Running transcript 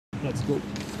Let's go.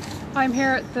 I'm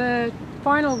here at the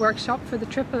final workshop for the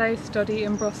AAA study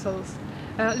in Brussels.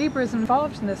 LIBER is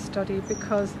involved in this study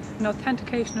because an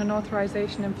authentication and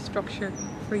authorization infrastructure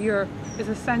for Europe is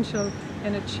essential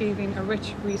in achieving a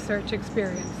rich research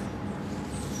experience.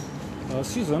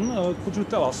 Susan, could you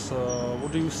tell us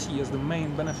what do you see as the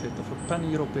main benefit of a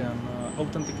pan-European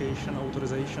authentication,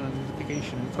 authorization and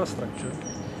identification infrastructure?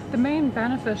 The main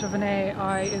benefit of an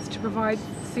AAI is to provide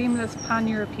seamless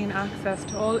pan-European access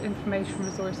to all information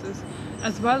resources,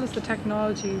 as well as the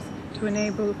technologies to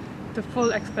enable the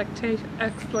full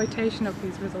exploitation of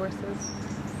these resources.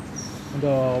 And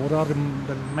what are the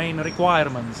main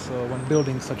requirements when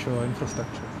building such an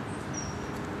infrastructure?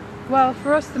 Well,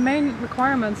 for us the main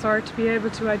requirements are to be able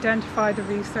to identify the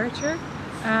researcher,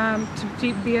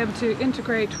 to be able to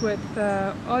integrate with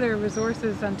other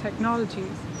resources and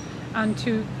technologies, and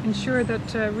to ensure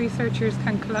that researchers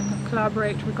can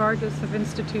collaborate regardless of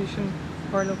institution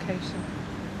or location.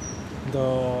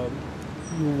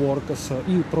 You work as an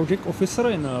EU project officer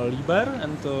in LIBER,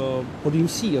 and what do you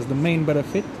see as the main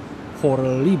benefit for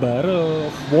LIBER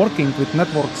of working with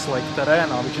networks like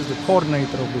Terena, which is the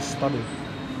coordinator of this study?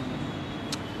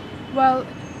 Well,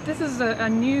 this is a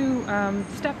new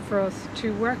step for us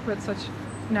to work with such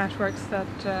networks that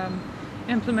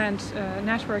implement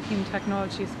networking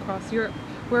technologies across Europe.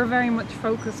 We're very much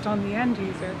focused on the end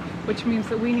user, which means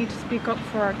that we need to speak up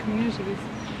for our communities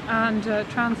and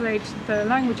translate the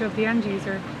language of the end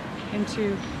user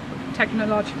into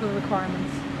technological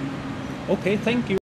requirements. Okay, thank you.